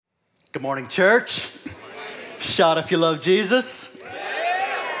Good morning, church. Shout if you love Jesus.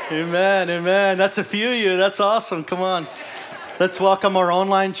 Amen, amen. That's a few of you. That's awesome. Come on. Let's welcome our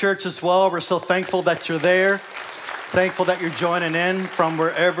online church as well. We're so thankful that you're there. Thankful that you're joining in from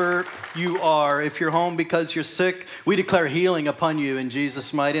wherever you are. If you're home because you're sick, we declare healing upon you in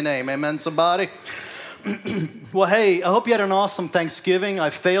Jesus' mighty name. Amen, somebody. Well, hey, I hope you had an awesome Thanksgiving. I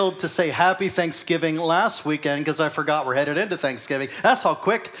failed to say happy Thanksgiving last weekend because I forgot we're headed into Thanksgiving. That's how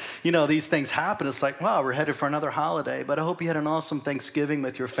quick, these things happen. It's like, wow, we're headed for another holiday. But I hope you had an awesome Thanksgiving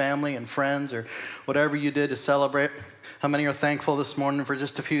with your family and friends or whatever you did to celebrate. How many are thankful this morning for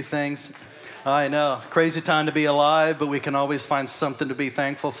just a few things? I know, crazy time to be alive, but we can always find something to be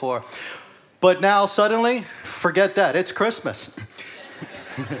thankful for. But now suddenly, forget that. It's Christmas.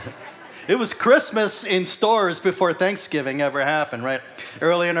 It was Christmas in stores before Thanksgiving ever happened, right?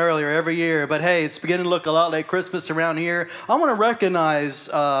 Earlier and earlier every year. But hey, it's beginning to look a lot like Christmas around here. I want to recognize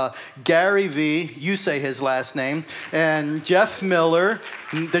Gary V., you say his last name, and Jeff Miller,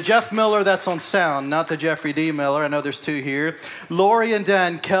 the Jeff Miller that's on sound, not the Jeffrey D. Miller. I know there's two here. Lori and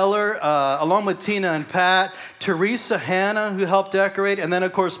Dan Keller, along with Tina and Pat, Teresa Hannah, who helped decorate, and then,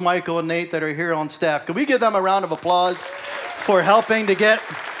 of course, Michael and Nate that are here on staff. Can we give them a round of applause for helping to get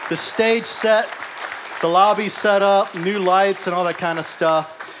the stage set, the lobby set up, new lights and all that kind of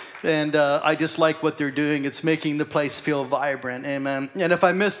stuff. And I just like what they're doing. It's making the place feel vibrant. Amen. And if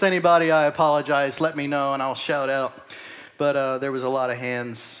I missed anybody, I apologize. Let me know and I'll shout out. But there was a lot of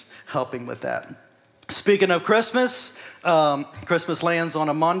hands helping with that. Speaking of Christmas, Christmas lands on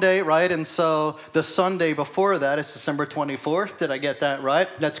a Monday, right? And so the Sunday before that is December 24th. Did I get that right?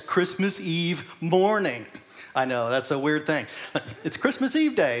 That's Christmas Eve morning. I know, that's a weird thing. It's Christmas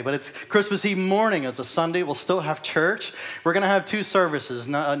Eve day, but it's Christmas Eve morning. It's a Sunday. We'll still have church. We're going to have two services,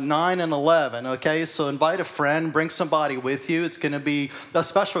 9 and 11, okay? So invite a friend, bring somebody with you. It's going to be a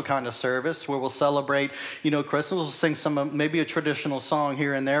special kind of service where we'll celebrate, Christmas. We'll sing maybe a traditional song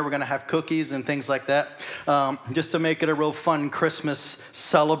here and there. We're going to have cookies and things like that, just to make it a real fun Christmas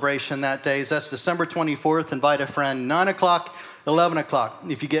celebration that day. So that's December 24th. Invite a friend, 9 o'clock. 11 o'clock.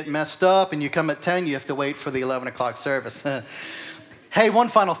 If you get messed up and you come at 10, you have to wait for the 11 o'clock service. Hey, one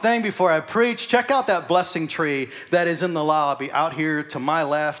final thing before I preach. Check out that blessing tree that is in the lobby out here to my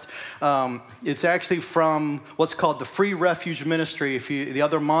left. It's actually from what's called the Free Refuge Ministry. The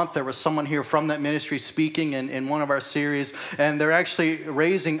other month, there was someone here from that ministry speaking in one of our series, and they're actually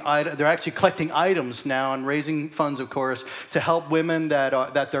collecting items now and raising funds, of course, to help women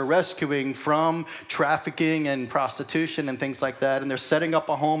that they're rescuing from trafficking and prostitution and things like that. And they're setting up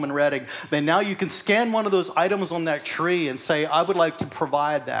a home in Redding. And now you can scan one of those items on that tree and say, I would like to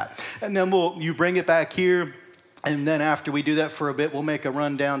provide that. And then you bring it back here. And then after we do that for a bit, we'll make a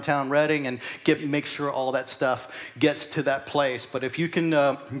run downtown Redding and make sure all that stuff gets to that place. But if you can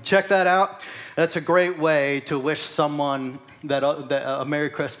check that out, that's a great way to wish someone that a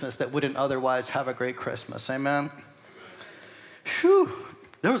Merry Christmas that wouldn't otherwise have a great Christmas. Amen? Whew.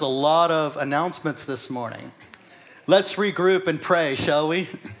 There was a lot of announcements this morning. Let's regroup and pray, shall we?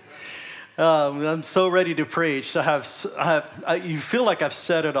 I'm so ready to preach. You feel like I've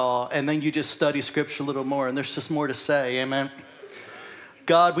said it all, and then you just study Scripture a little more, and there's just more to say. Amen.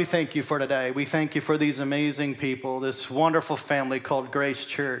 God, we thank you for today. We thank you for these amazing people, this wonderful family called Grace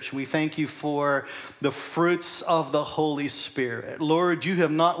Church. We thank you for the fruits of the Holy Spirit. Lord, you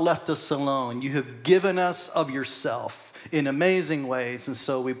have not left us alone. You have given us of yourself in amazing ways. And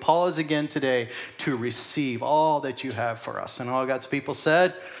so we pause again today to receive all that you have for us. And all God's people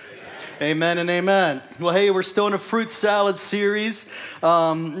said, amen and amen. Well, hey, we're still in a fruit salad series.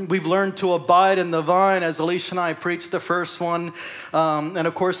 We've learned to abide in the vine as Alicia and I preached the first one. And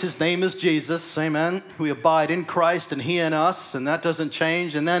of course, his name is Jesus. Amen. We abide in Christ and he in us, and that doesn't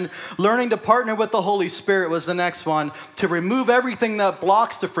change. And then learning to partner with the Holy Spirit was the next one, to remove everything that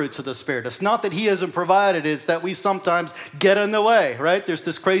blocks the fruits of the Spirit. It's not that he hasn't provided it, it's that we sometimes get in the way, right? There's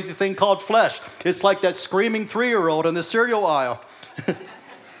this crazy thing called flesh. It's like that screaming 3-year-old in the cereal aisle.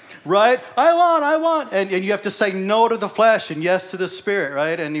 Right? I want. And you have to say no to the flesh and yes to the Spirit,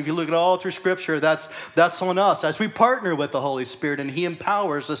 right? And if you look at all through Scripture, that's on us as we partner with the Holy Spirit, and he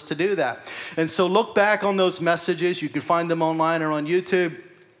empowers us to do that. And so look back on those messages. You can find them online or on YouTube.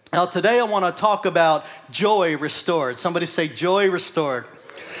 Now today I want to talk about joy restored. Somebody say joy restored.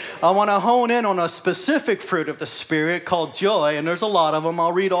 I want to hone in on a specific fruit of the Spirit called joy, and there's a lot of them.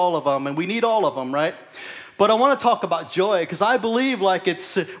 I'll read all of them, and we need all of them, right? But I want to talk about joy because I believe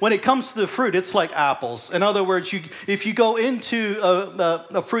when it comes to the fruit, it's like apples. In other words, if you go into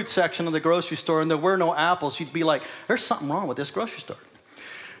a fruit section of the grocery store and there were no apples, you'd be like, there's something wrong with this grocery store.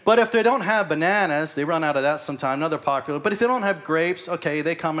 But if they don't have bananas, they run out of that sometime, another popular. But if they don't have grapes, okay,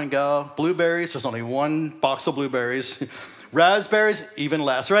 they come and go. Blueberries, there's only one box of blueberries. Raspberries, even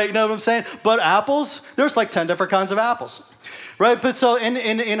less, right? You know what I'm saying? But apples, there's like 10 different kinds of apples, right? But so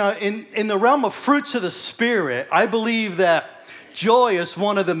in the realm of fruits of the Spirit, I believe that joy is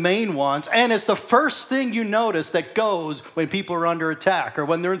one of the main ones, and it's the first thing you notice that goes when people are under attack or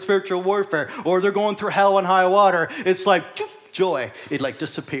when they're in spiritual warfare or they're going through hell and high water. It's like joy. It like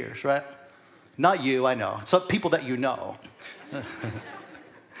disappears, right? Not you, I know. It's people that you know.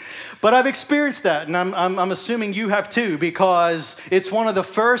 But I've experienced that, and I'm assuming you have too, because it's one of the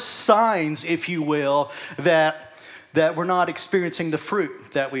first signs, if you will, that we're not experiencing the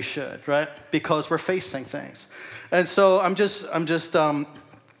fruit that we should, right? Because we're facing things. And so I just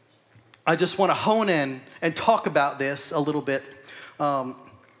want to hone in and talk about this a little bit.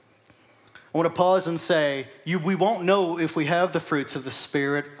 I want to pause and say, we won't know if we have the fruits of the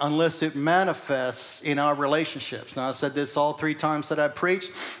Spirit unless it manifests in our relationships. Now, I said this all 3 times that I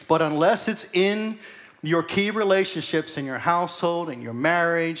preached, but unless it's in your key relationships in your household, in your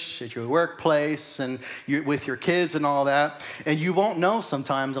marriage, at your workplace, and with your kids and all that, and you won't know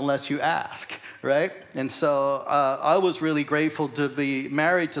sometimes unless you ask, right? And so I was really grateful to be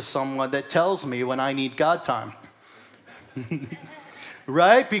married to someone that tells me when I need God time.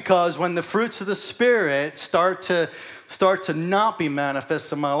 Right? Because when the fruits of the Spirit start to not be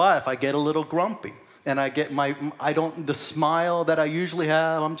manifest in my life, I get a little grumpy. And I get the smile that I usually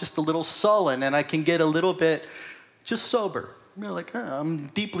have, I'm just a little sullen, and I can get a little bit just sober. You know, like, I'm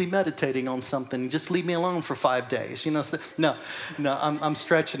deeply meditating on something. Just leave me alone for 5 days. You know, so, no, I'm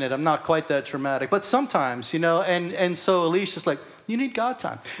stretching it. I'm not quite that dramatic. But sometimes, you know, and so Alicia's like, you need God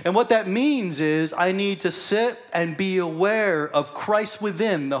time. And what that means is I need to sit and be aware of Christ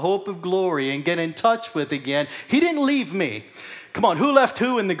within, the hope of glory, and get in touch with again. He didn't leave me. Come on, who left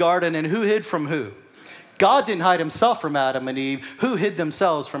who in the garden and who hid from who? God didn't hide himself from Adam and Eve. Who hid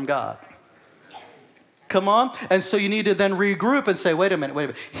themselves from God? Come on. And so you need to then regroup and say, wait a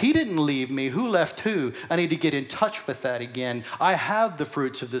minute. He didn't leave me. Who left who? I need to get in touch with that again. I have the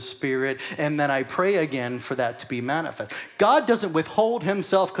fruits of the Spirit, and then I pray again for that to be manifest. God doesn't withhold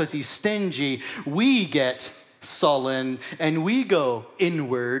himself because he's stingy. We get sullen, and we go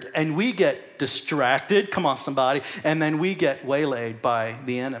inward, and we get distracted. Come on, somebody. And then we get waylaid by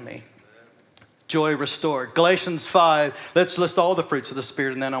the enemy. Joy restored. Galatians 5, let's list all the fruits of the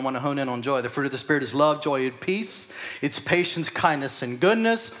Spirit, and then I want to hone in on joy. The fruit of the Spirit is love, joy, and peace. It's patience, kindness, and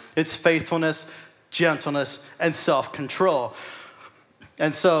goodness. It's faithfulness, gentleness, and self-control.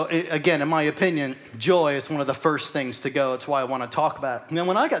 And so, again, in my opinion, joy is one of the first things to go. It's why I want to talk about it. Now,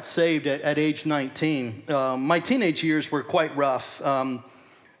 when I got saved at age 19, my teenage years were quite rough.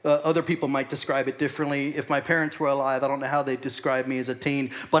 Other people might describe it differently. If my parents were alive, I don't know how they describe me as a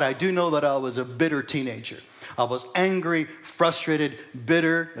teen, but I do know that I was a bitter teenager. I was angry, frustrated,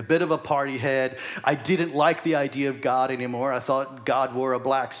 bitter, a bit of a party head. I didn't like the idea of God anymore. I thought God wore a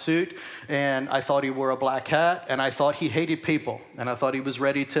black suit, and I thought he wore a black hat, and I thought he hated people, and I thought he was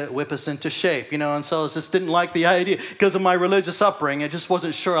ready to whip us into shape, you know, and so I just didn't like the idea. Because of my religious upbringing, I just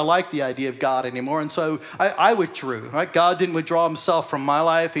wasn't sure I liked the idea of God anymore, and so I withdrew, right? God didn't withdraw himself from my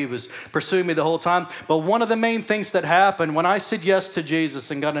life. He was pursuing me the whole time. But one of the main things that happened when I said yes to Jesus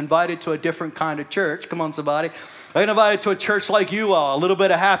and got invited to a different kind of church, come on, somebody, I got invited to a church like you all, a little bit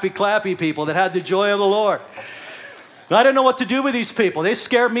of happy, clappy people that had the joy of the Lord. I didn't know what to do with these people. They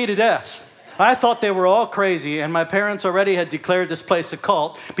scared me to death. I thought they were all crazy, and my parents already had declared this place a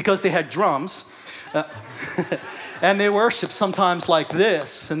cult because they had drums. And they worship sometimes like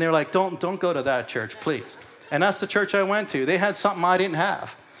this, and they're like, don't go to that church, please. And that's the church I went to. They had something I didn't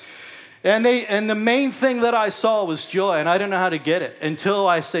have. And the main thing that I saw was joy, and I didn't know how to get it until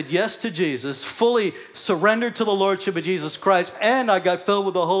I said yes to Jesus, fully surrendered to the Lordship of Jesus Christ, and I got filled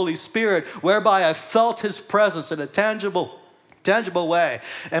with the Holy Spirit, whereby I felt his presence in a tangible way.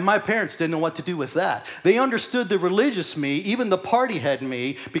 And my parents didn't know what to do with that. They understood the religious me, even the party head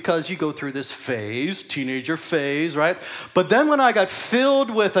me, because you go through this phase, teenager phase, right? But then when I got filled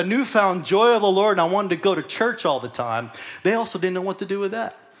with a newfound joy of the Lord and I wanted to go to church all the time, they also didn't know what to do with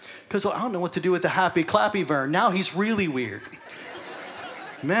that. Because I don't know what to do with the happy clappy Vern. Now he's really weird.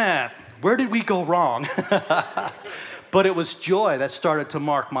 Man, where did we go wrong? But it was joy that started to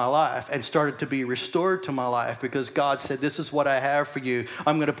mark my life and started to be restored to my life because God said, this is what I have for you.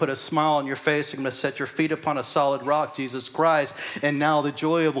 I'm going to put a smile on your face. I'm going to set your feet upon a solid rock, Jesus Christ. And now the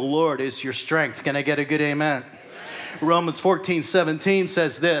joy of the Lord is your strength. Can I get a good amen? Romans 14:17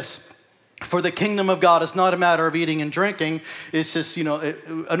 says this. For the kingdom of God is not a matter of eating and drinking. It's just, in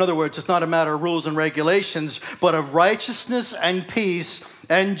other words, it's not a matter of rules and regulations, but of righteousness and peace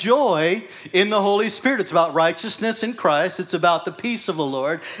and joy in the Holy Spirit. It's about righteousness in Christ. It's about the peace of the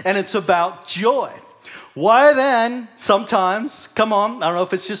Lord, and it's about joy. Why then, sometimes, come on, I don't know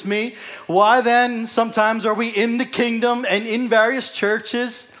if it's just me, why then sometimes are we in the kingdom and in various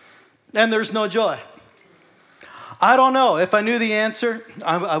churches and there's no joy? I don't know. If I knew the answer,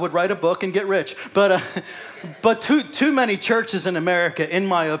 I would write a book and get rich. But too many churches in America, in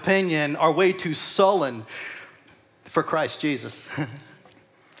my opinion, are way too sullen for Christ Jesus.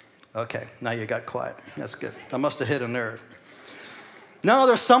 Okay, now you got quiet. That's good. I must have hit a nerve. No,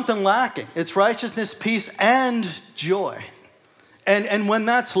 there's something lacking. It's righteousness, peace, and joy. And when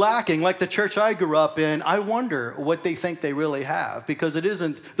that's lacking, like the church I grew up in, I wonder what they think they really have, because it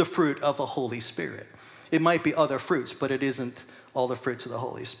isn't the fruit of the Holy Spirit. It might be other fruits, but it isn't all the fruits of the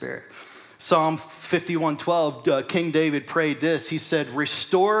Holy Spirit. Psalm 51:12, King David prayed this. He said,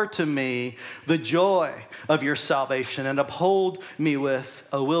 "Restore to me the joy of your salvation and uphold me with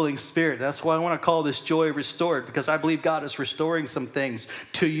a willing spirit." That's why I want to call this joy restored, because I believe God is restoring some things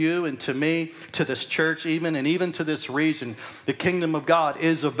to you and to me, to this church even, and even to this region. The kingdom of God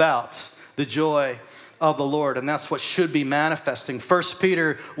is about the joy of the Lord, and that's what should be manifesting. 1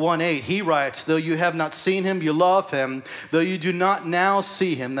 Peter 1:8, he writes, "Though you have not seen him, you love him. Though you do not now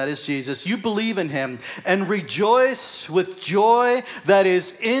see him," that is Jesus, "you believe in him and rejoice with joy that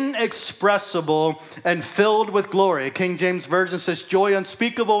is inexpressible and filled with glory." King James Version says, "Joy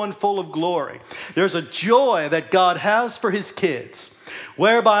unspeakable and full of glory." There's a joy that God has for his kids,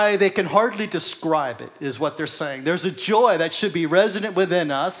 whereby they can hardly describe it, is what they're saying. There's a joy that should be resident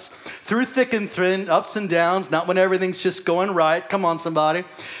within us through thick and thin, ups and downs, not when everything's just going right. Come on, somebody.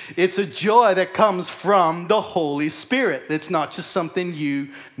 It's a joy that comes from the Holy Spirit. It's not just something you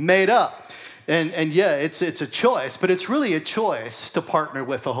made up. And yeah, it's a choice, but it's really a choice to partner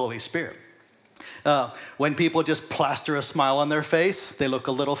with the Holy Spirit. When people just plaster a smile on their face, they look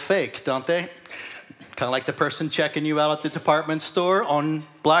a little fake, don't they? Kind of like the person checking you out at the department store on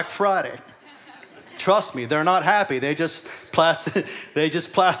Black Friday. Trust me, they're not happy. They just plastered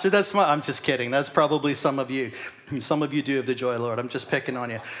that smile. I'm just kidding. That's probably some of you. Some of you do have the joy of the Lord. I'm just picking on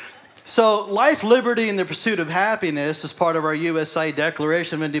you. So life, liberty, and the pursuit of happiness is part of our USA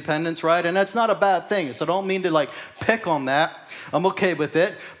Declaration of Independence, right? And that's not a bad thing. So don't mean to pick on that. I'm okay with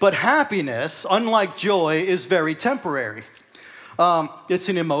it. But happiness, unlike joy, is very temporary. It's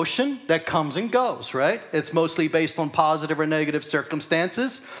an emotion that comes and goes, right? It's mostly based on positive or negative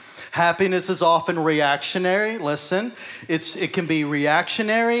circumstances. Happiness is often reactionary. Listen, it can be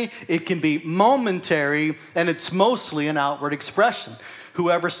reactionary, it can be momentary, and it's mostly an outward expression.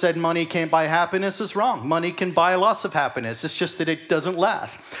 Whoever said money can't buy happiness is wrong. Money can buy lots of happiness. It's just that it doesn't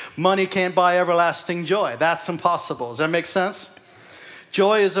last. Money can't buy everlasting joy. That's impossible. Does that make sense?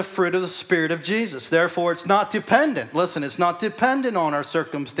 Joy is a fruit of the Spirit of Jesus. Therefore, it's not dependent. Listen, it's not dependent on our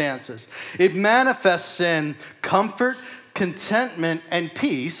circumstances. It manifests in comfort, contentment, and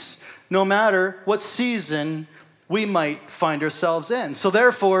peace, no matter what season we might find ourselves in. So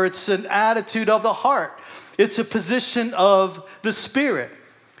therefore, it's an attitude of the heart. It's a position of the Spirit.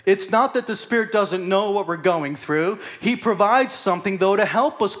 It's not that the Spirit doesn't know what we're going through. He provides something, though, to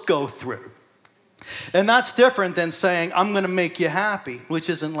help us go through. And that's different than saying, "I'm going to make you happy," which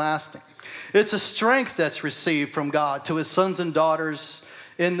isn't lasting. It's a strength that's received from God to his sons and daughters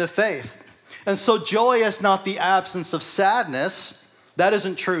in the faith. And so joy is not the absence of sadness. That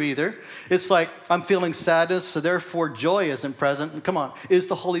isn't true either. It's like, I'm feeling sadness, so therefore joy isn't present. Come on, is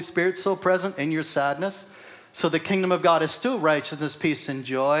the Holy Spirit so present in your sadness? So the kingdom of God is still righteousness, peace, and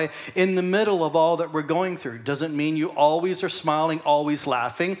joy in the middle of all that we're going through. Doesn't mean you always are smiling, always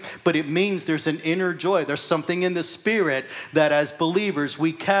laughing, but it means there's an inner joy. There's something in the Spirit that as believers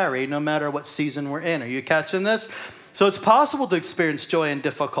we carry no matter what season we're in. Are you catching this? So it's possible to experience joy in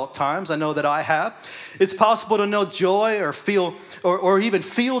difficult times. I know that I have. It's possible to know joy or feel or even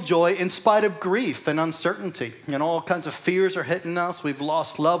feel joy in spite of grief and uncertainty. And all kinds of fears are hitting us. We've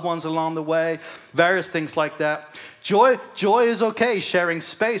lost loved ones along the way, various things like that. Joy is okay sharing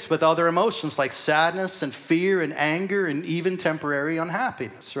space with other emotions like sadness and fear and anger and even temporary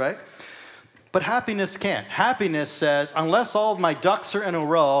unhappiness, right? But happiness can't. Happiness says, unless all of my ducks are in a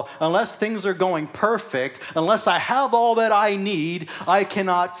row, unless things are going perfect, unless I have all that I need, I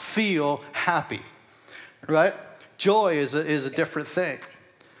cannot feel happy, right? Joy is a different thing.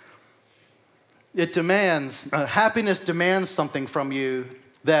 It demands, happiness demands something from you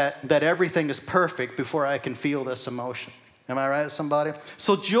that everything is perfect before I can feel this emotion. Am I right, somebody?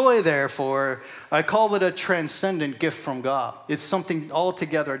 So joy, therefore, I call it a transcendent gift from God. It's something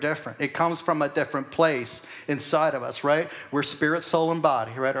altogether different. It comes from a different place inside of us, right? We're spirit, soul, and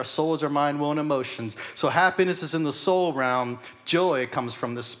body, right? Our soul is our mind, will, and emotions. So happiness is in the soul realm. Joy comes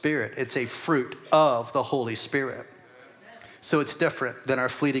from the spirit. It's a fruit of the Holy Spirit. So it's different than our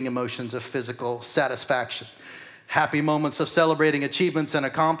fleeting emotions of physical satisfaction. Happy moments of celebrating achievements and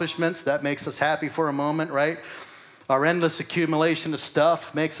accomplishments, that makes us happy for a moment, right? Our endless accumulation of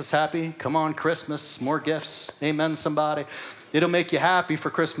stuff makes us happy. Come on, Christmas, more gifts. Amen, somebody. It'll make you happy for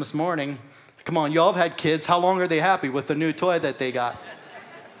Christmas morning. Come on, y'all have had kids. How long are they happy with the new toy that they got?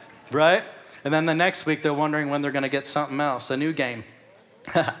 Right? And then the next week, they're wondering when they're going to get something else, a new game.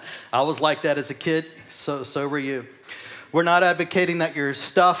 I was like that as a kid, so were you. We're not advocating that your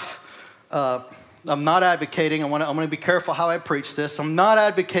stuff... I'm not advocating, I'm going to be careful how I preach this. I'm not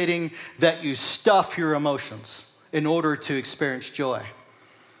advocating that you stuff your emotions in order to experience joy.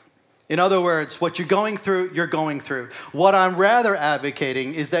 In other words, what you're going through, you're going through. What I'm rather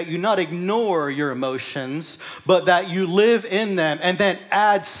advocating is that you not ignore your emotions, but that you live in them and then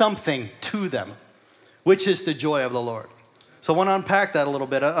add something to them, which is the joy of the Lord. So I want to unpack that a little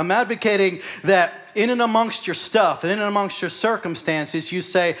bit. I'm advocating that in and amongst your stuff, and in and amongst your circumstances, you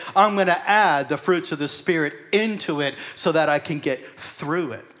say, I'm going to add the fruits of the Spirit into it so that I can get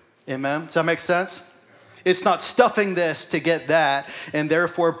through it. Amen? Does that make sense? It's not stuffing this to get that and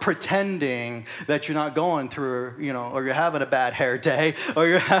therefore pretending that you're not going through, or you're having a bad hair day or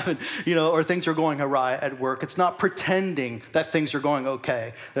you're having, or things are going awry at work. It's not pretending that things are going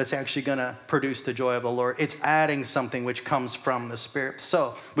okay. That's actually going to produce the joy of the Lord. It's adding something which comes from the Spirit.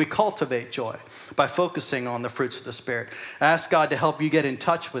 So we cultivate joy by focusing on the fruits of the Spirit. Ask God to help you get in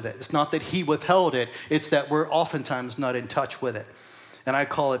touch with it. It's not that He withheld it. It's that we're oftentimes not in touch with it. And I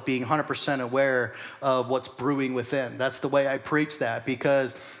call it being 100% aware of what's brewing within. That's the way I preach that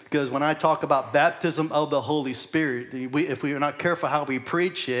because when I talk about baptism of the Holy Spirit, if we are not careful how we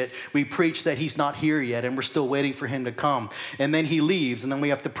preach it, we preach that He's not here yet and we're still waiting for Him to come. And then He leaves and then we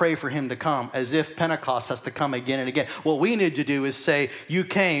have to pray for Him to come as if Pentecost has to come again and again. What we need to do is say, you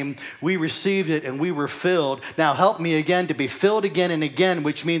came, we received it, and we were filled. Now help me again to be filled again and again,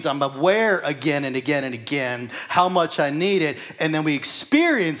 which means I'm aware again and again and again how much I need it. And then we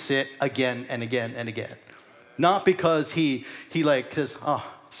experience it again and again and again. Not because he says,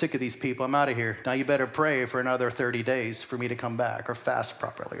 sick of these people, I'm out of here. Now you better pray for another 30 days for me to come back or fast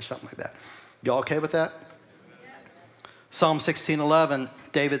properly or something like that. Y'all okay with that? Yeah. Psalm 16:11,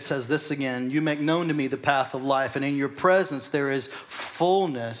 David says this again, you make known to me the path of life, and in your presence there is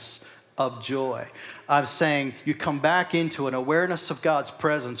fullness of joy. I'm saying you come back into an awareness of God's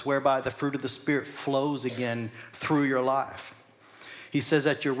presence whereby the fruit of the Spirit flows again through your life. He says,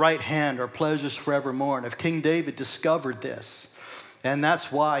 at your right hand are pleasures forevermore. And if King David discovered this, and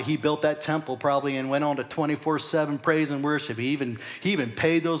that's why he built that temple probably and went on to 24/7 praise and worship. He even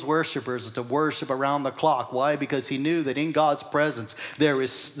paid those worshipers to worship around the clock. Why? Because he knew that in God's presence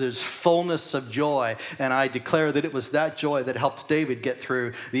there's fullness of joy. And I declare that it was that joy that helped David get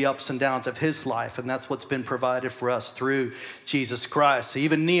through the ups and downs of his life. And that's what's been provided for us through Jesus Christ.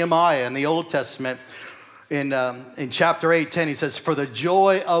 Even Nehemiah in the Old Testament, in chapter 8:10, he says, for the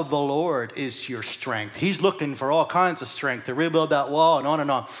joy of the Lord is your strength. He's looking for all kinds of strength to rebuild that wall and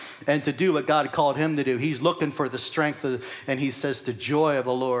on, and to do what God called him to do. He's looking for the strength, and he says, the joy of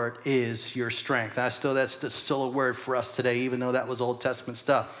the Lord is your strength. That's still a word for us today, even though that was Old Testament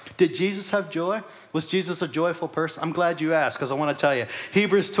stuff. Did Jesus have joy? Was Jesus a joyful person? I'm glad you asked, because I want to tell you.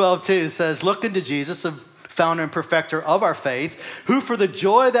 Hebrews 12:2 says, look into Jesus, founder and perfecter of our faith, who for the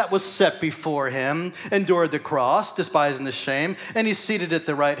joy that was set before him endured the cross, despising the shame, and he's seated at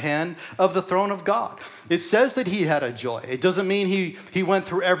the right hand of the throne of God. It says that he had a joy. It doesn't mean he went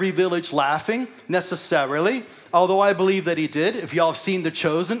through every village laughing necessarily, although I believe that he did. If y'all have seen The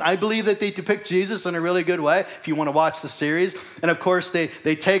Chosen, I believe that they depict Jesus in a really good way if you want to watch the series. And of course, they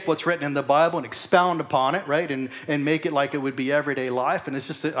take what's written in the Bible and expound upon it, right? And make it like it would be everyday life. And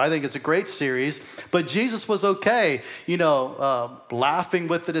I think it's a great series. But Jesus was okay, laughing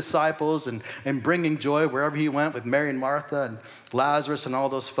with the disciples and bringing joy wherever he went with Mary and Martha and Lazarus and all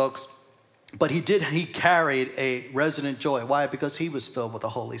those folks. But he carried a resident joy. Why? Because he was filled with the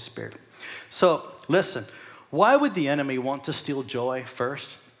Holy Spirit. So listen, why would the enemy want to steal joy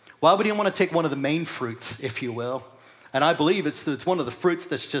first? Why would he want to take one of the main fruits, if you will? And I believe it's one of the fruits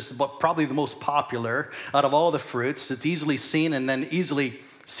that's just probably the most popular out of all the fruits. It's easily seen and then easily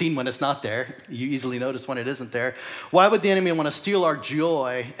seen when it's not there. You easily notice when it isn't there. Why would the enemy want to steal our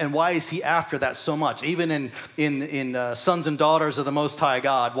joy, and why is he after that so much? Even in sons and daughters of the Most High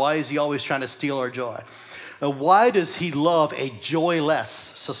God, why is he always trying to steal our joy? Why does he love a joyless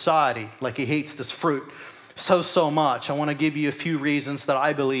society like he hates this fruit so much? I want to give you a few reasons that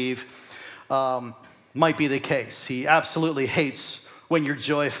I believe might be the case. He absolutely hates when you're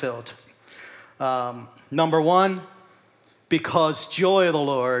joy-filled. Number one, because joy of the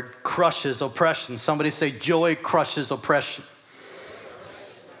Lord crushes oppression. Somebody say, joy crushes oppression.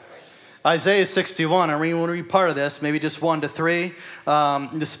 Isaiah 61, I want to read part of this, maybe just 1 to 3.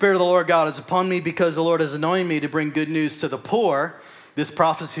 The Spirit of the Lord God is upon me because the Lord has anointed me to bring good news to the poor. This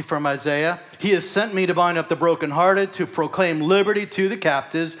prophecy from Isaiah. He has sent me to bind up the brokenhearted, to proclaim liberty to the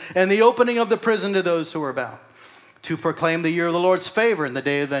captives, and the opening of the prison to those who are bound. To proclaim the year of the Lord's favor and the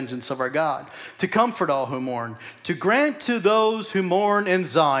day of vengeance of our God, to comfort all who mourn, to grant to those who mourn in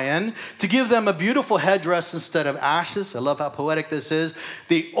Zion, to give them a beautiful headdress instead of ashes. I love how poetic this is.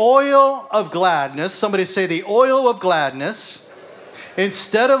 The oil of gladness. Somebody say the oil of gladness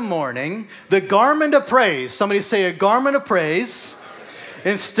instead of mourning. The garment of praise. Somebody say a garment of praise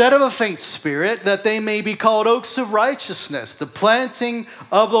instead of a faint spirit, that they may be called oaks of righteousness, the planting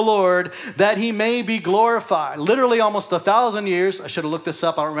of the Lord, that he may be glorified. Literally almost 1,000 years. I should have looked this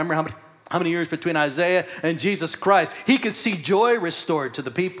up. I don't remember how many years between Isaiah and Jesus Christ. He could see joy restored to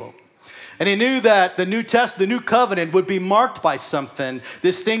the people. And he knew that the new covenant would be marked by something,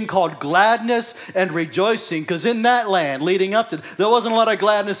 this thing called gladness and rejoicing. Because in that land leading up to, there wasn't a lot of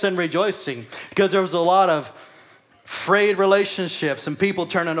gladness and rejoicing, because there was a lot of frayed relationships and people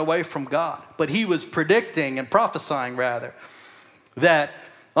turning away from God. But he was predicting and prophesying, rather, that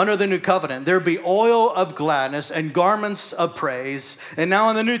under the new covenant, there'd be oil of gladness and garments of praise. And now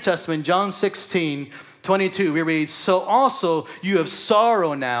in the New Testament, John 16:22, we read, so also you have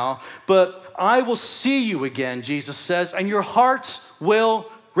sorrow now, but I will see you again, Jesus says, and your hearts will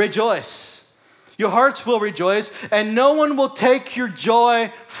rejoice. Your hearts will rejoice, and no one will take your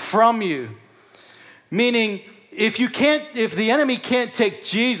joy from you. Meaning, if the enemy can't take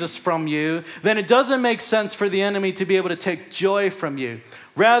Jesus from you, then it doesn't make sense for the enemy to be able to take joy from you.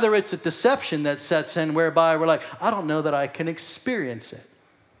 Rather, it's a deception that sets in whereby we're like, I don't know that I can experience it.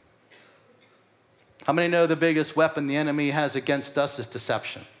 How many know the biggest weapon the enemy has against us is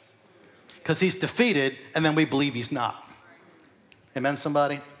deception? Because he's defeated, and then we believe he's not. Amen,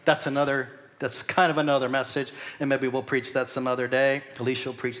 somebody? That's kind of another message, and maybe we'll preach that some other day. Alicia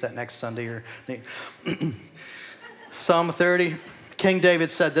will preach that next Sunday. Psalm 30, King David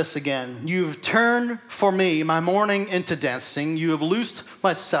said this again. You've turned for me my mourning into dancing. You have loosed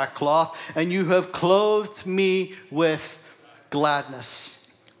my sackcloth, and you have clothed me with gladness.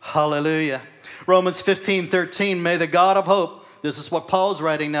 Hallelujah. Romans 15:13, may the God of hope, this is what Paul's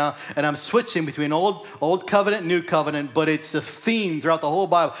writing now, and I'm switching between old covenant, new covenant, but it's a theme throughout the whole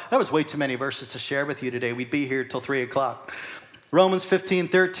Bible. That was way too many verses to share with you today. We'd be here till 3 o'clock. Romans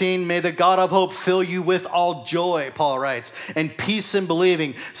 15:13, may the God of hope fill you with all joy, Paul writes, and peace in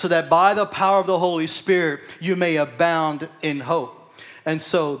believing, so that by the power of the Holy Spirit you may abound in hope. And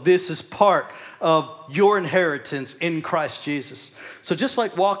so this is part of your inheritance in Christ Jesus. So just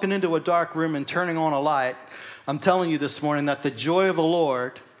like walking into a dark room and turning on a light, I'm telling you this morning that the joy of the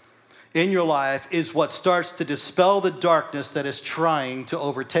Lord in your life is what starts to dispel the darkness that is trying to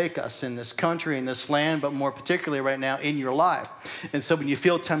overtake us in this country, in this land, but more particularly right now in your life. And so when you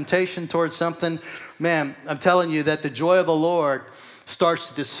feel temptation towards something, man, I'm telling you that the joy of the Lord starts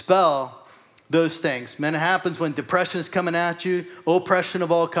to dispel those things. Man, it happens when depression is coming at you, oppression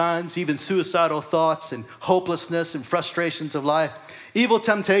of all kinds, even suicidal thoughts and hopelessness and frustrations of life, evil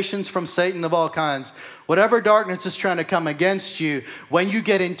temptations from Satan of all kinds. Whatever darkness is trying to come against you, when you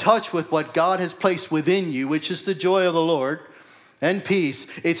get in touch with what God has placed within you, which is the joy of the Lord and peace,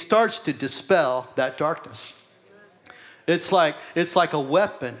 it starts to dispel that darkness. It's like a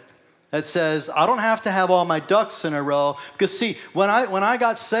weapon that says, I don't have to have all my ducks in a row. Because see, when I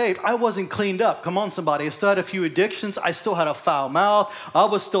got saved, I wasn't cleaned up. Come on, somebody. I still had a few addictions. I still had a foul mouth. I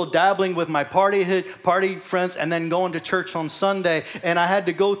was still dabbling with my party friends and then going to church on Sunday. And I had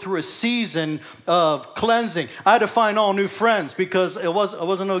to go through a season of cleansing. I had to find all new friends because it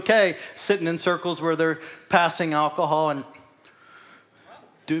wasn't okay sitting in circles where they're passing alcohol and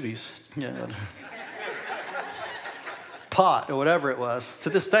doobies. Yeah. Pot or whatever it was. To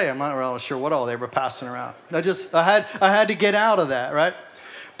this day, I'm not really sure what all they were passing around. I had to get out of that, right?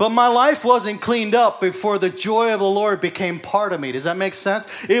 But my life wasn't cleaned up before the joy of the Lord became part of me. Does that make sense?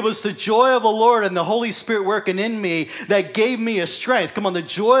 It was the joy of the Lord and the Holy Spirit working in me that gave me a strength. Come on, the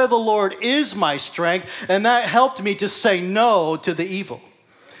joy of the Lord is my strength, and that helped me to say no to the evil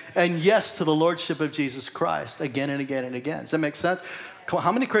and yes to the Lordship of Jesus Christ again and again and again. Does that make sense? Come on,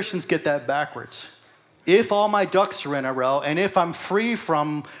 how many Christians get that backwards? If all my ducks are in a row, and if I'm free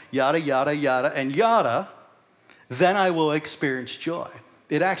from yada, yada, yada, and yada, then I will experience joy.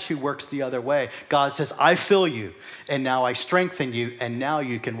 It actually works the other way. God says, I fill you, and now I strengthen you, and now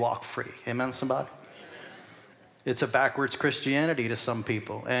you can walk free. Amen, somebody? It's a backwards Christianity to some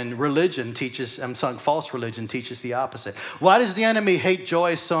people. And religion teaches, false religion teaches the opposite. Why does the enemy hate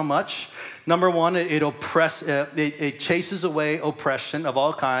joy so much? Number one, it chases away oppression of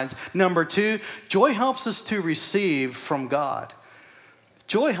all kinds. Number two, joy helps us to receive from God.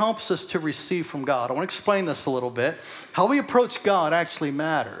 Joy helps us to receive from God. I want to explain this a little bit. How we approach God actually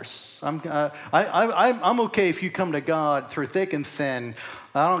matters. I'm okay if you come to God through thick and thin.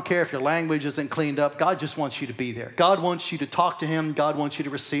 I don't care if your language isn't cleaned up. God just wants you to be there. God wants you to talk to him. God wants you to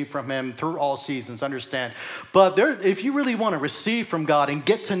receive from him through all seasons, understand. But if you really want to receive from God and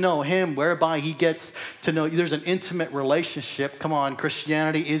get to know him, whereby he gets to know you, there's an intimate relationship. Come on,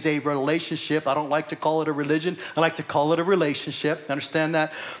 Christianity is a relationship. I don't like to call it a religion. I like to call it a relationship. Understand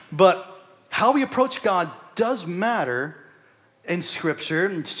that? But how we approach God does matter in Scripture.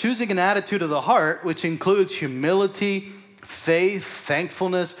 It's choosing an attitude of the heart, which includes humility, faith,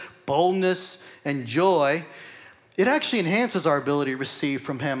 thankfulness, boldness, and joy. It actually enhances our ability to receive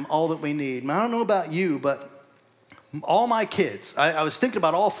from him all that we need. I don't know about you, but all my kids, I was thinking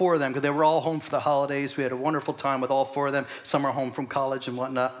about all four of them because they were all home for the holidays. We had a wonderful time with all four of them. Some are home from college and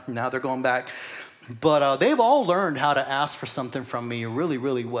whatnot. Now they're going back. But they've all learned how to ask for something from me really,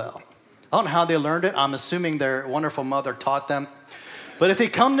 really well. I don't know how they learned it. I'm assuming their wonderful mother taught them. But if they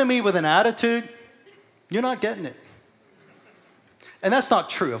come to me with an attitude, you're not getting it. And that's not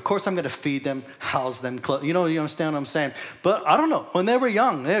true. Of course, I'm going to feed them, house them, clothes. You understand what I'm saying? But I don't know. When they were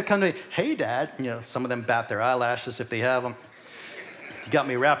young, they would come to me, hey, Dad. Some of them bat their eyelashes if they have them. You got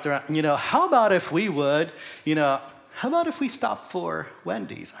me wrapped around. How about if we would, how about if we stopped for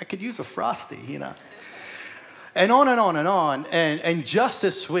Wendy's? I could use a Frosty, And on and on and on. And just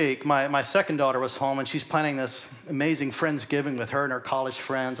this week, my second daughter was home, and she's planning this amazing Friendsgiving with her and her college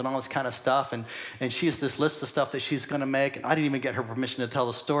friends and all this kind of stuff. And she has this list of stuff that she's going to make. And I didn't even get her permission to tell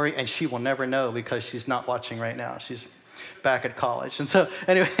the story, and she will never know because she's not watching right now. She's back at college. And so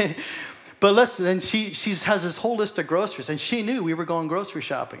anyway, but listen, and she has this whole list of groceries, and she knew we were going grocery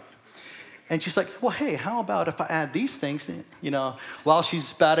shopping. And she's like, well, hey, how about if I add these things, while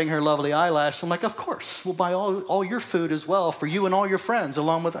she's batting her lovely eyelash. I'm like, of course, we'll buy all your food as well for you and all your friends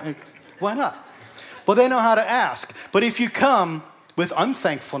along with, why not? Well, they know how to ask. But if you come with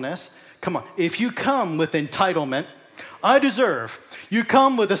unthankfulness, come on, if you come with entitlement, I deserve, you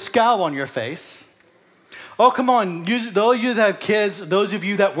come with a scowl on your face. Oh, come on, those of you that have kids, those of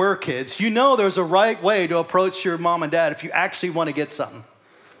you that were kids, there's a right way to approach your mom and dad if you actually want to get something.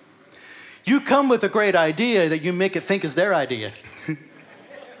 You come with a great idea that you make it think is their idea.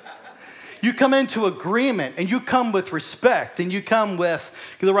 You come into agreement, and you come with respect, and you come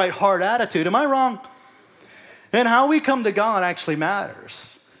with the right heart attitude. Am I wrong? And how we come to God actually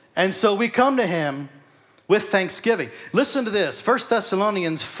matters. And so we come to him with thanksgiving. Listen to this, 1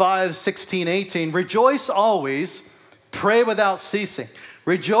 Thessalonians 5:16-18. Rejoice always, pray without ceasing.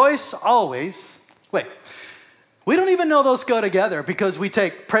 Rejoice always. Wait. We don't even know those go together because we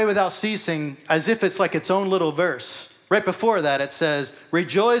take pray without ceasing as if it's like its own little verse. Right before that, it says,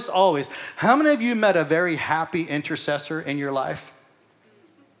 rejoice always. How many of you met a very happy intercessor in your life?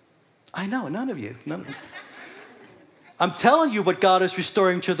 I know, none of you. I'm telling you what God is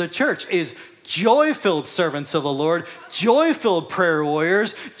restoring to the church is joy-filled servants of the Lord, joy-filled prayer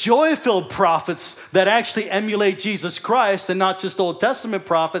warriors, joy-filled prophets that actually emulate Jesus Christ and not just Old Testament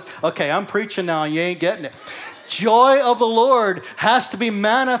prophets. Okay, I'm preaching now and you ain't getting it. Joy of the Lord has to be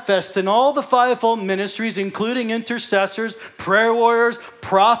manifest in all the fivefold ministries, including intercessors, prayer warriors,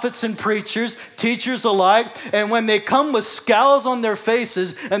 prophets and preachers, teachers alike. And when they come with scowls on their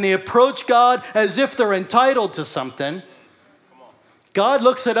faces and they approach God as if they're entitled to something, God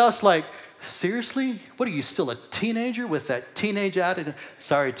looks at us like, seriously? What are you, still a teenager with that teenage attitude?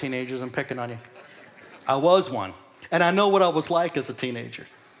 Sorry, teenagers, I'm picking on you. I was one, and I know what I was like as a teenager.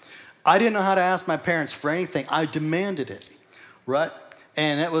 I didn't know how to ask my parents for anything. I demanded it, right?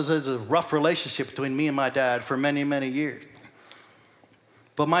 And it was a rough relationship between me and my dad for many, many years.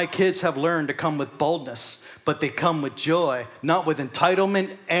 But my kids have learned to come with boldness, but they come with joy, not with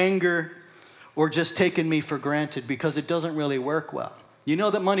entitlement, anger, or just taking me for granted because it doesn't really work well. You know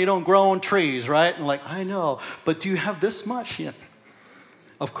that money don't grow on trees, right? And like, I know, but do you have this much? Yeah.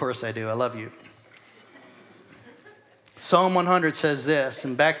 Of course I do. I love you. Psalm 100 says this,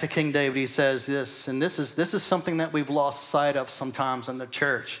 and back to King David, he says this, and this is something that we've lost sight of sometimes in the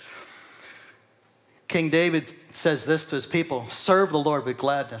church. King David says this to his people, serve the Lord with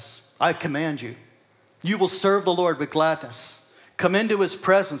gladness. I command you. You will serve the Lord with gladness. Come into his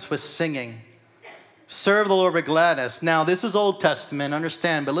presence with singing. Serve the Lord with gladness. Now, this is Old Testament,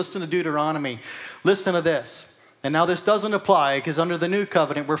 understand, but listen to Deuteronomy. Listen to this. And now this doesn't apply because under the new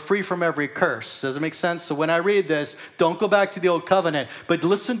covenant, we're free from every curse. Does it make sense? So when I read this, don't go back to the old covenant, but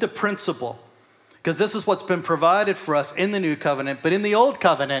listen to principle. Because this is what's been provided for us in the new covenant. But in the old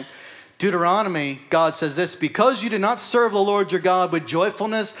covenant, Deuteronomy, God says this, because you do not serve the Lord your God with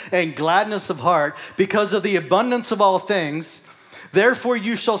joyfulness and gladness of heart, because of the abundance of all things, therefore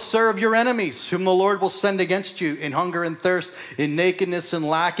you shall serve your enemies, whom the Lord will send against you in hunger and thirst, in nakedness and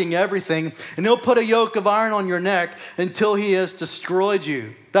lacking everything. And he'll put a yoke of iron on your neck until he has destroyed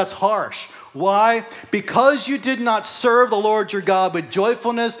you. That's harsh. Why? Because you did not serve the Lord your God with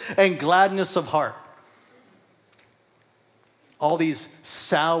joyfulness and gladness of heart. All these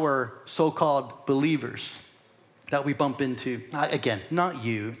sour so-called believers that we bump into. Again, not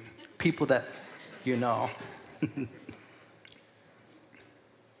you, people that you know.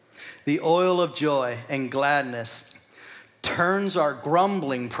 The oil of joy and gladness turns our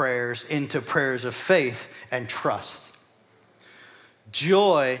grumbling prayers into prayers of faith and trust.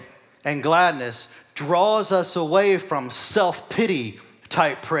 Joy and gladness draws us away from self-pity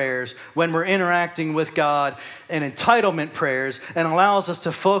type prayers when we're interacting with God, and entitlement prayers, and allows us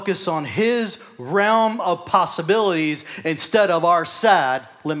to focus on his realm of possibilities instead of our sad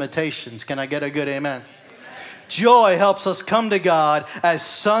limitations. Can I get a good amen? Joy helps us come to God as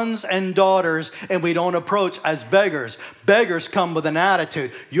sons and daughters, and we don't approach as beggars. Beggars come with an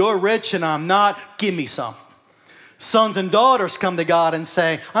attitude. You're rich and I'm not. Give me some. Sons and daughters come to God and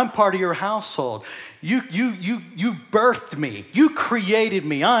say, I'm part of your household. You birthed me. You created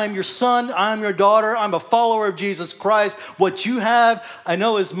me. I'm your son. I'm your daughter. I'm a follower of Jesus Christ. What you have, I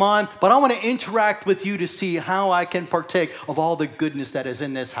know is mine, but I want to interact with you to see how I can partake of all the goodness that is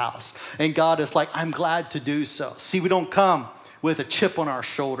in this house. And God is like, I'm glad to do so. See, we don't come with a chip on our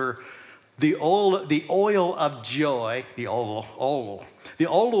shoulder. The oil of joy, the oil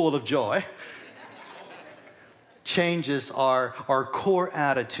of joy changes our core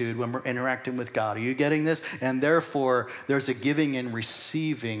attitude when we're interacting with God. Are you getting this? And therefore, there's a giving and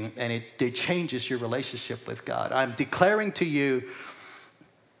receiving, and it changes your relationship with God. I'm declaring to you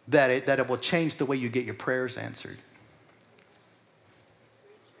that it will change the way you get your prayers answered.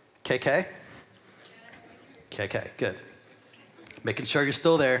 KK? KK, good. Making sure you're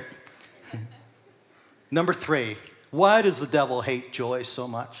still there. Number 3, why does the devil hate joy so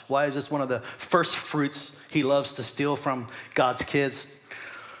much? Why is this one of the first fruits he loves to steal from God's kids?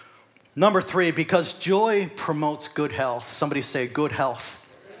 Number 3, because joy promotes good health. Somebody say good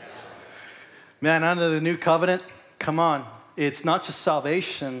health. Man, under the new covenant, come on. It's not just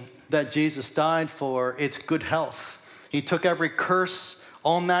salvation that Jesus died for, it's good health. He took every curse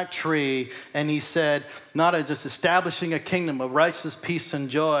on that tree, and he said, not just establishing a kingdom of righteousness, peace,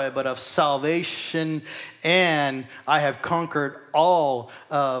 and joy, but of salvation, and I have conquered all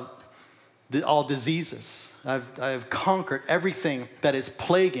diseases. I've conquered everything that is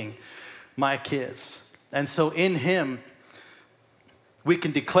plaguing my kids. And so in him, we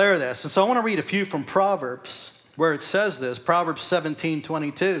can declare this. And so I want to read a few from Proverbs, where it says this, Proverbs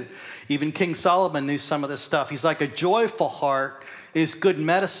 17:22. Even King Solomon knew some of this stuff. He's like, a joyful heart is good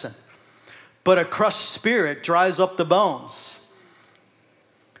medicine, but a crushed spirit dries up the bones.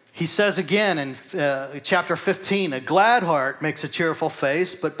 He says again in chapter 15, a glad heart makes a cheerful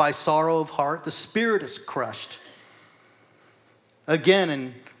face, but by sorrow of heart the spirit is crushed. Again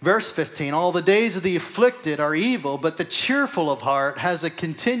in verse 15, all the days of the afflicted are evil, but the cheerful of heart has a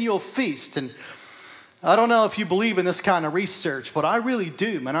continual feast. And I don't know if you believe in this kind of research, but I really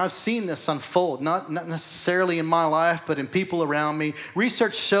do, man. I've seen this unfold, not necessarily in my life, but in people around me.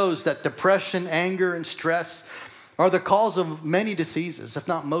 Research shows that depression, anger, and stress are the cause of many diseases, if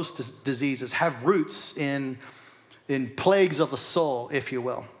not most diseases, have roots in plagues of the soul, if you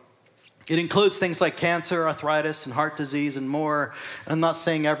will. It includes things like cancer, arthritis, and heart disease, and more. I'm not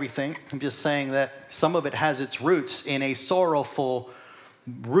saying everything. I'm just saying that some of it has its roots in a sorrowful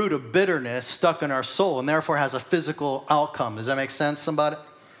root of bitterness stuck in our soul, and therefore has a physical outcome. Does that make sense, somebody?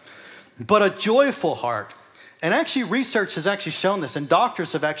 But a joyful heart, and actually research has actually shown this, and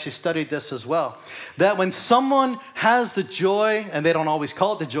doctors have actually studied this as well, that when someone has the joy, and they don't always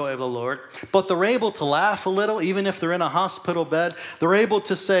call it the joy of the Lord, but they're able to laugh a little, even if they're in a hospital bed, they're able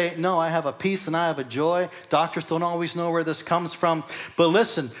to say, no, I have a peace and I have a joy. Doctors don't always know where this comes from, but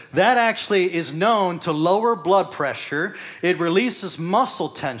listen, that actually is known to lower blood pressure. It releases muscle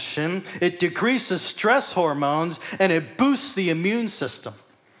tension, it decreases stress hormones, and it boosts the immune system.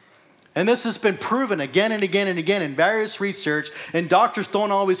 And this has been proven again and again and again in various research, and doctors don't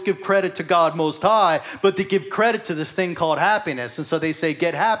always give credit to God Most High, but they give credit to this thing called happiness, and so they say,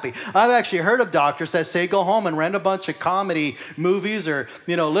 get happy. I've actually heard of doctors that say, go home and rent a bunch of comedy movies or,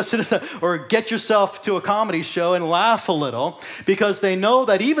 listen to or get yourself to a comedy show and laugh a little, because they know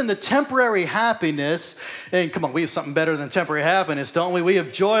that even the temporary happiness, and come on, we have something better than temporary happiness, don't we? We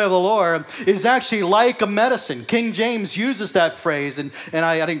have joy of the Lord, is actually like a medicine. King James uses that phrase, and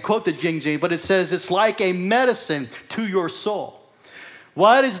I didn't quote the King James, but it says it's like a medicine to your soul.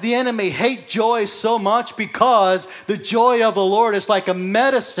 Why does the enemy hate joy so much? Because the joy of the Lord is like a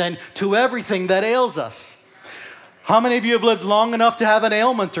medicine to everything that ails us. How many of you have lived long enough to have an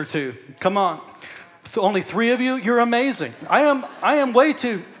ailment or two? Come on. Only 3 of you? You're amazing. I am way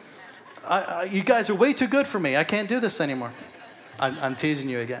too, you guys are way too good for me. I can't do this anymore. I'm teasing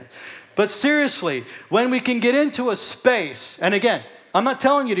you again. But seriously, when we can get into a space, and again, I'm not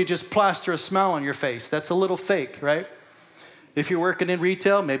telling you to just plaster a smile on your face. That's a little fake, right? If you're working in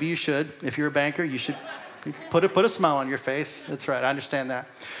retail, maybe you should. If you're a banker, you should put a smile on your face. That's right, I understand that.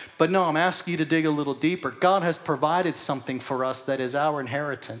 But no, I'm asking you to dig a little deeper. God has provided something for us that is our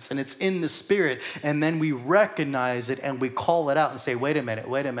inheritance, and it's in the Spirit. And then we recognize it and we call it out and say, wait a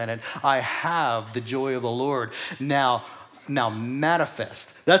minute. I have the joy of the Lord. Now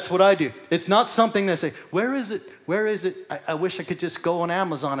manifest. That's what I do. It's not something that I say, where is it? I wish I could just go on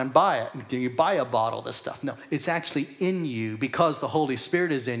Amazon and buy it. You buy a bottle of this stuff. No, it's actually in you because the Holy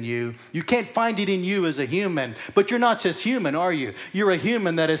Spirit is in you. You can't find it in you as a human, but you're not just human, are you? You're a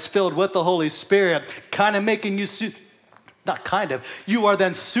human that is filled with the Holy Spirit, kind of making you you are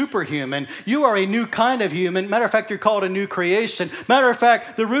then superhuman. You are a new kind of human. Matter of fact, you're called a new creation. Matter of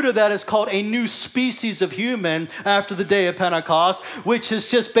fact, the root of that is called a new species of human after the day of Pentecost, which is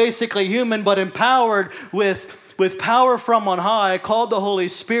just basically human, but empowered with power from on high, called the Holy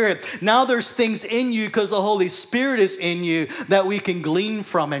Spirit. Now there's things in you because the Holy Spirit is in you that we can glean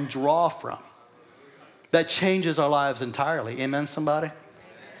from and draw from. That changes our lives entirely. Amen, somebody?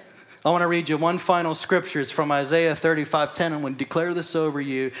 I want to read you one final scripture. It's from Isaiah 35:10. I'm going to declare this over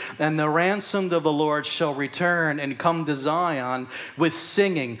you. And the ransomed of the Lord shall return and come to Zion with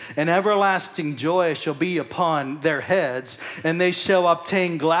singing, and everlasting joy shall be upon their heads, and they shall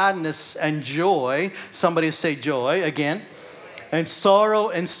obtain gladness and joy. Somebody say joy again. And sorrow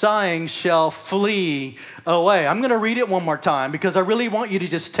and sighing shall flee away. I'm going to read it one more time because I really want you to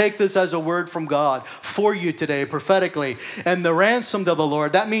just take this as a word from God for you today prophetically. And the ransomed of the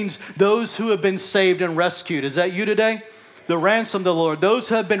Lord, that means those who have been saved and rescued. Is that you today? The ransomed of the Lord, those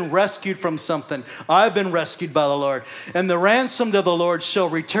who have been rescued from something. I've been rescued by the Lord. And the ransomed of the Lord shall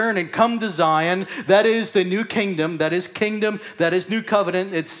return and come to Zion. That is the new kingdom. That is new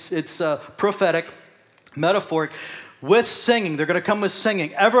covenant. It's prophetic, metaphoric. With singing, they're going to come with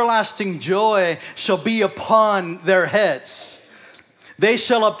singing. Everlasting joy shall be upon their heads. They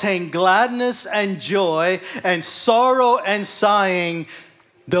shall obtain gladness and joy, and sorrow and sighing,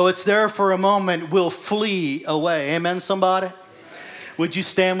 though it's there for a moment, will flee away. Amen, somebody? Would you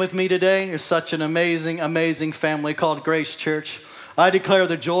stand with me today? You're such an amazing, amazing family called Grace Church. I declare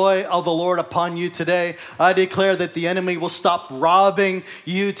the joy of the Lord upon you today. I declare that the enemy will stop robbing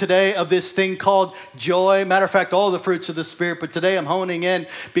you today of this thing called joy. Matter of fact, all the fruits of the Spirit. But today I'm honing in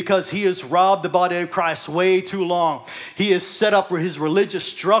because he has robbed the body of Christ way too long. He has set up his religious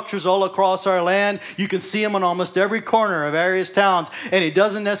structures all across our land. You can see them on almost every corner of various towns. And he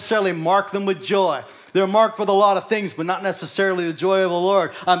doesn't necessarily mark them with joy. They're marked with a lot of things, but not necessarily the joy of the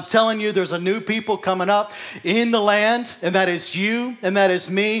Lord. I'm telling you, there's a new people coming up in the land, and that is you, and that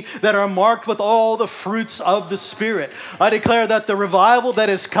is me, that are marked with all the fruits of the Spirit. I declare that the revival that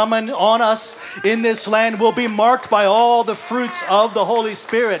is coming on us in this land will be marked by all the fruits of the Holy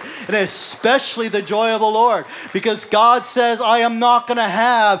Spirit, and especially the joy of the Lord, because God says, I am not going to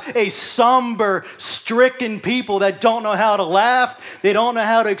have a somber, stricken people that don't know how to laugh. They don't know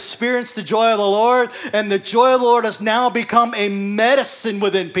how to experience the joy of the Lord. And the joy of the Lord has now become a medicine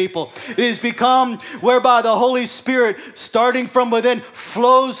within people. It has become whereby the Holy Spirit, starting from within,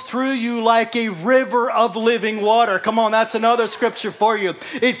 flows through you like a river of living water. Come on, that's another scripture for you.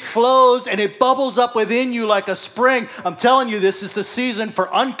 It flows and it bubbles up within you like a spring. I'm telling you, this is the season for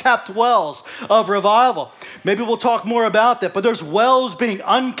uncapped wells of revival. Maybe we'll talk more about that, but there's wells being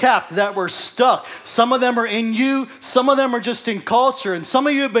uncapped that were stuck. Some of them are in you. Some of them are just in culture. And some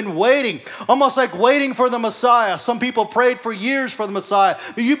of you have been waiting, almost like waiting for the Messiah. Some people prayed for years for the Messiah,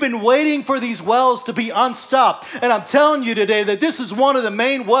 but you've been waiting for these wells to be unstopped. And I'm telling you today that this is one of the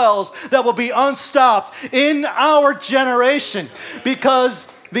main wells that will be unstopped in our generation,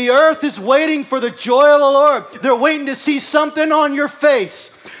 because the earth is waiting for the joy of the Lord. They're waiting to see something on your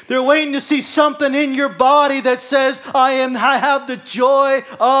face. They're waiting to see something in your body that says, I have the joy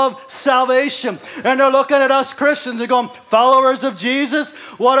of salvation. And they're looking at us Christians and going, followers of Jesus,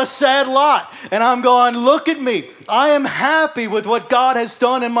 what a sad lot. And I'm going, look at me. I am happy with what God has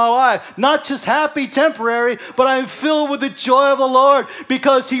done in my life. Not just happy temporary, but I'm filled with the joy of the Lord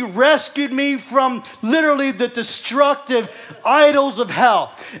because He rescued me from literally the destructive idols of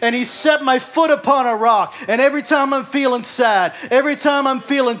hell. And He set my foot upon a rock. And every time I'm feeling sad, every time I'm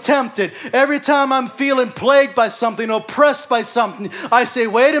feeling tempted, every time I'm feeling plagued by something, oppressed by something, I say,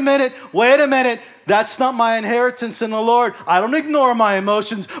 wait a minute. That's not my inheritance in the Lord. I don't ignore my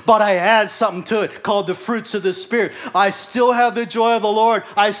emotions, but I add something to it called the fruits of the Spirit. I still have the joy of the Lord.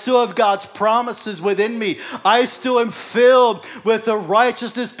 I still have God's promises within me. I still am filled with the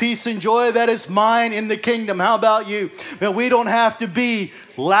righteousness, peace, and joy that is mine in the kingdom. How about you? Man, we don't have to be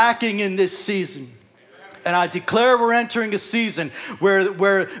lacking in this season. And I declare we're entering a season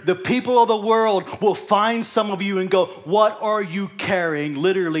where the people of the world will find some of you and go, what are you carrying?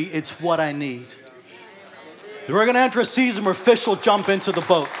 Literally, it's what I need. We're going to enter a season where fish will jump into the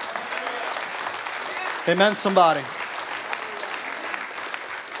boat. Amen, somebody.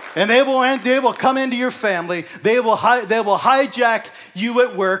 And they will come into your family. They will hijack you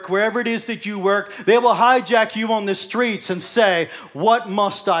at work, wherever it is that you work. They will hijack you on the streets and say, what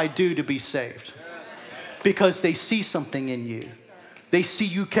must I do to be saved? Because they see something in you. They see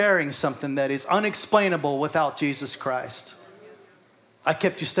you carrying something that is unexplainable without Jesus Christ. I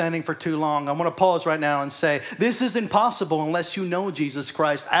kept you standing for too long. I want to pause right now and say, this is impossible unless you know Jesus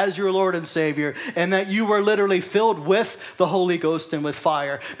Christ as your Lord and Savior, and that you were literally filled with the Holy Ghost and with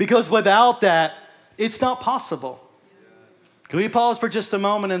fire. Because without that, it's not possible. Can we pause for just a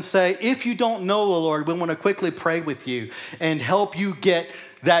moment and say, if you don't know the Lord, we want to quickly pray with you and help you get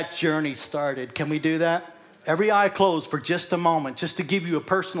that journey started. Can we do that? Every eye closed for just a moment, just to give you a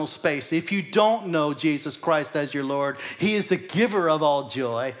personal space. If you don't know Jesus Christ as your Lord, He is the giver of all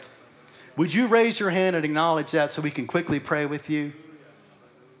joy. Would you raise your hand and acknowledge that so we can quickly pray with you?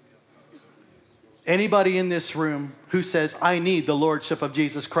 Anybody in this room who says, I need the Lordship of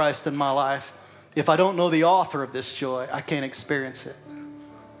Jesus Christ in my life. If I don't know the author of this joy, I can't experience it.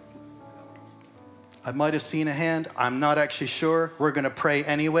 I might have seen a hand. I'm not actually sure. We're going to pray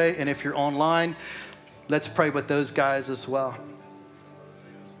anyway. And if you're online, let's pray with those guys as well.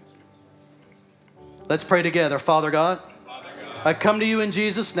 Let's pray together. Father God, I come to you in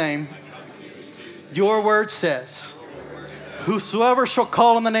Jesus' name. Your word says, whosoever shall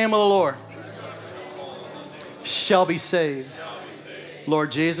call on the name of the Lord shall be saved.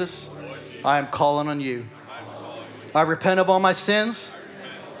 Lord Jesus, I am calling on you. I repent of all my sins.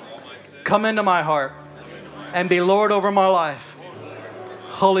 Come into my heart and be Lord over my life.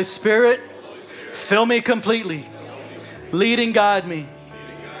 Holy Spirit, fill me completely. Lead and guide me.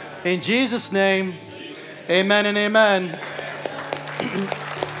 In Jesus' name, amen and amen.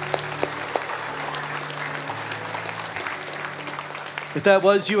 If that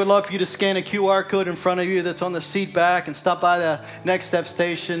was you, I'd love for you to scan a QR code in front of you that's on the seat back and stop by the Next Step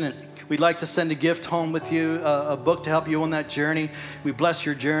station. And we'd like to send a gift home with you, a book to help you on that journey. We bless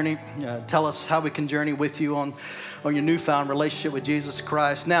your journey. Tell us how we can journey with you on your newfound relationship with Jesus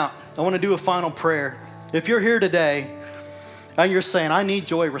Christ. Now, I want to do a final prayer. If you're here today and you're saying, I need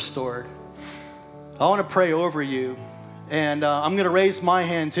joy restored, I want to pray over you. And I'm going to raise my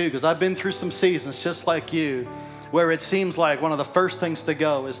hand too, because I've been through some seasons just like you, where it seems like one of the first things to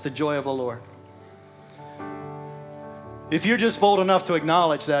go is the joy of the Lord. If you're just bold enough to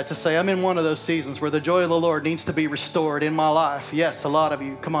acknowledge that, to say, I'm in one of those seasons where the joy of the Lord needs to be restored in my life. Yes, a lot of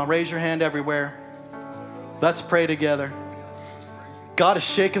you. Come on, raise your hand everywhere. Let's pray together. God is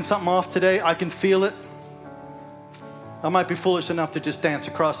shaking something off today. I can feel it. I might be foolish enough to just dance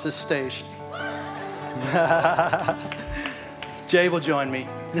across this stage. Jay will join me.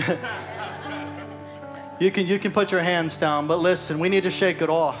 You can put your hands down, but listen, we need to shake it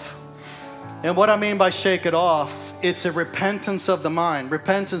off. And what I mean by shake it off, it's a repentance of the mind.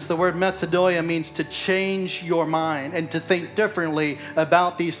 Repentance, the word metanoia, means to change your mind and to think differently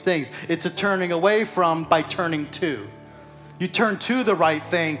about these things. It's a turning away from by turning to. You turn to the right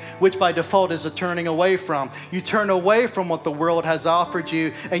thing, which by default is a turning away from. You turn away from what the world has offered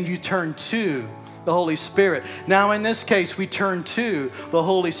you, and you turn to the Holy Spirit. Now, in this case, we turn to the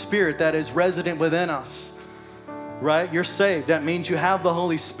Holy Spirit that is resident within us. Right? You're saved. That means you have the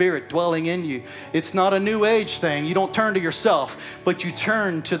Holy Spirit dwelling in you. It's not a new age thing. You don't turn to yourself, but you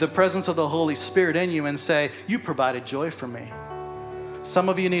turn to the presence of the Holy Spirit in you and say, you provided joy for me. Some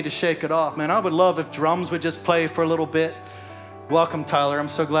of you need to shake it off. Man, I would love if drums would just play for a little bit. Welcome, Tyler. I'm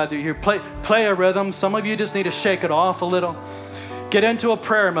so glad that you're here. Play a rhythm. Some of you just need to shake it off a little. get into a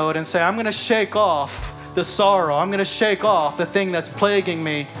prayer mode and say, I'm going to shake off the sorrow. I'm going to shake off the thing that's plaguing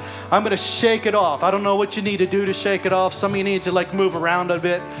me. I'm going to shake it off. I don't know what you need to do to shake it off. Some of you need to like move around a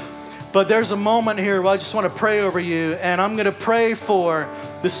bit. But there's a moment here where I just want to pray over you, and I'm going to pray for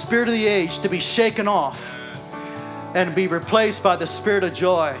the spirit of the age to be shaken off and be replaced by the spirit of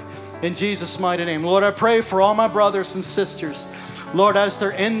joy in Jesus' mighty name. Lord, I pray for all my brothers and sisters, Lord, as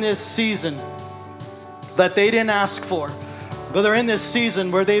they're in this season that they didn't ask for, but they're in this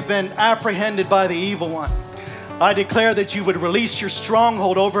season where they've been apprehended by the evil one. I declare that you would release your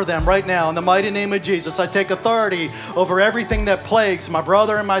stronghold over them right now in the mighty name of Jesus. I take authority over everything that plagues my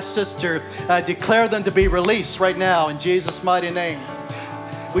brother and my sister. I declare them to be released right now in Jesus' mighty name.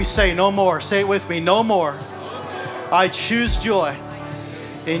 We say no more. Say it with me, no more. I choose joy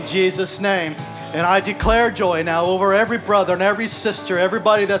in Jesus' name. And I declare joy now over every brother and every sister,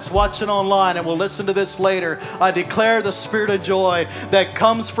 everybody that's watching online and will listen to this later. I declare the spirit of joy that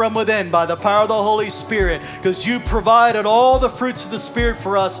comes from within by the power of the Holy Spirit, because you provided all the fruits of the Spirit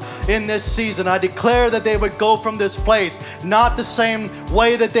for us in this season. I declare that they would go from this place not the same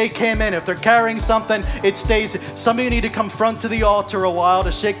way that they came in. If they're carrying something, it stays. Some of you need to come front to the altar a while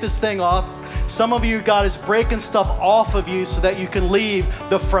to shake this thing off. Some of you, God is breaking stuff off of you so that you can leave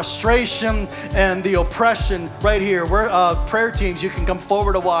the frustration and the oppression right here. We're prayer teams. You can come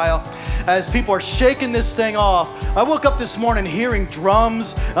forward a while as people are shaking this thing off. I woke up this morning hearing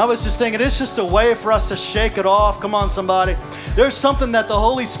drums. I was just thinking, it's just a way for us to shake it off. Come on, somebody. There's something that the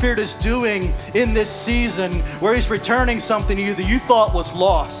Holy Spirit is doing in this season where He's returning something to you that you thought was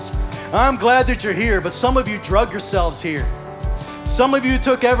lost. I'm glad that you're here, but some of you drug yourselves here. Some of you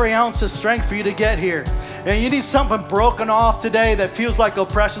took every ounce of strength for you to get here. And you need something broken off today that feels like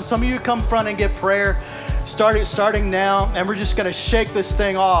oppression. Some of you come front and get prayer starting now, and we're just going to shake this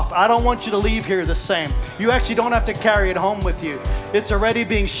thing off. I don't want you to leave here the same. You actually don't have to carry it home with you. It's already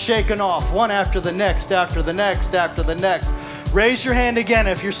being shaken off, one after the next, after the next, after the next. Raise your hand again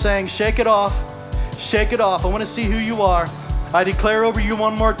if you're saying, shake it off. Shake it off. I want to see who you are. I declare over you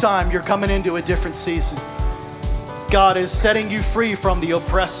one more time, you're coming into a different season. God is setting you free from the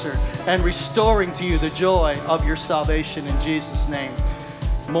oppressor and restoring to you the joy of your salvation in Jesus' name.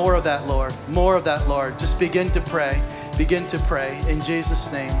 More of that, Lord. More of that, Lord. Just begin to pray. Begin to pray in Jesus'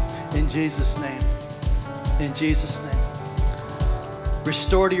 name. In Jesus' name. In Jesus' name.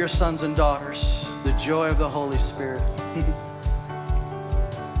 Restore to your sons and daughters the joy of the Holy Spirit.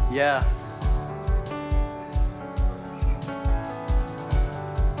 Yeah.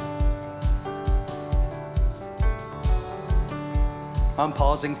 I'm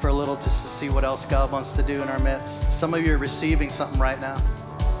pausing for a little just to see what else God wants to do in our midst. Some of you are receiving something right now.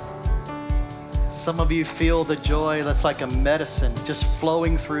 Some of you feel the joy that's like a medicine just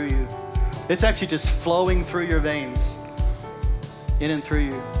flowing through you. It's actually just flowing through your veins, in and through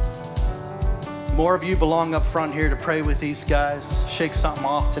you. More of you belong up front here to pray with these guys. Shake something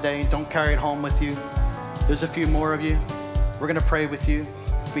off today. Don't carry it home with you. There's a few more of you. We're going to pray with you.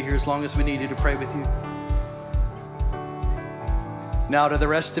 We'll be here as long as we need you to pray with you. Now to the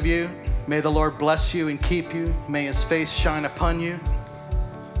rest of you, may the Lord bless you and keep you. May His face shine upon you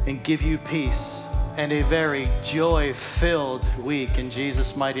and give you peace and a very joy-filled week in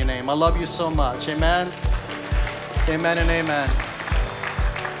Jesus' mighty name. I love you so much. Amen. Amen and amen.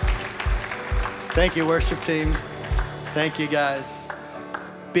 Thank you, worship team. Thank you, guys.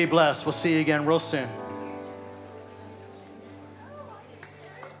 Be blessed. We'll see you again real soon.